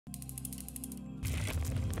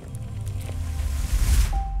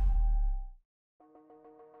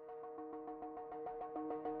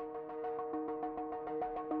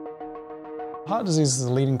Heart disease is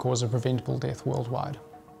the leading cause of preventable death worldwide.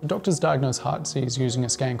 Doctors diagnose heart disease using a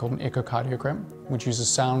scan called an echocardiogram, which uses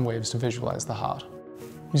sound waves to visualise the heart.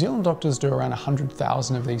 New Zealand doctors do around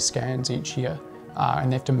 100,000 of these scans each year, and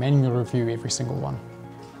they have to manually review every single one.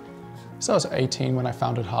 So I was 18 when I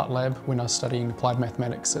founded Heartlab, when I was studying applied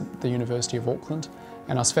mathematics at the University of Auckland,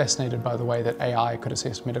 and I was fascinated by the way that AI could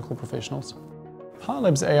assess medical professionals.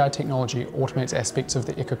 Heartlab's AI technology automates aspects of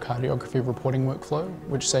the echocardiography reporting workflow,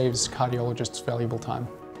 which saves cardiologists valuable time.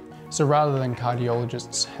 So rather than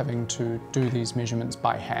cardiologists having to do these measurements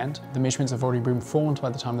by hand, the measurements have already been formed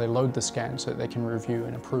by the time they load the scan so that they can review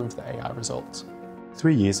and approve the AI results.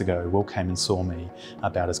 3 years ago, Will came and saw me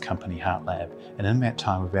about his company Heartlab, and in that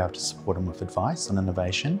time we've been able to support him with advice on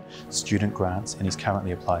innovation, student grants, and he's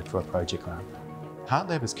currently applied for a project grant.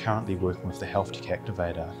 Heartlab is currently working with the Healthtech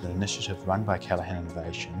Activator, an initiative run by Callaghan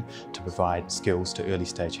Innovation to provide skills to early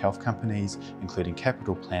stage health companies, including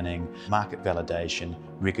capital planning, market validation,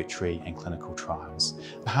 regulatory and clinical trials.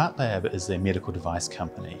 Heartlab is a medical device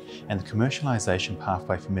company, and the commercialisation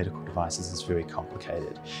pathway for medical devices is very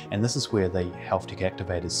complicated. And this is where the Healthtech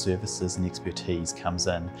Activator's services and expertise comes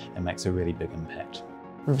in and makes a really big impact.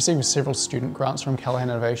 We've received several student grants from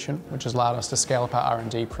Callaghan Innovation, which has allowed us to scale up our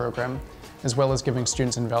R&D program, as well as giving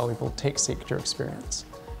students invaluable tech sector experience.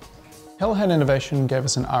 Callaghan Innovation gave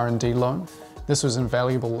us an R&D loan. This was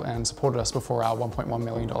invaluable and supported us before our $1.1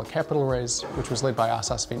 million capital raise, which was led by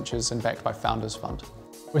RSUS Ventures and backed by Founders Fund.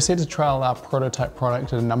 We're set to trial our prototype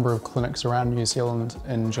product at a number of clinics around New Zealand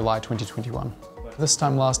in July 2021. This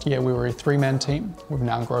time last year we were a 3-man team. We've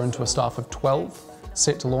now grown to a staff of 12.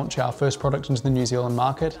 Set to launch our first product into the New Zealand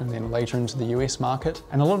market and then later into the US market.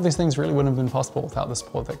 And a lot of these things really wouldn't have been possible without the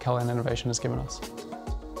support that Callaghan Innovation has given us.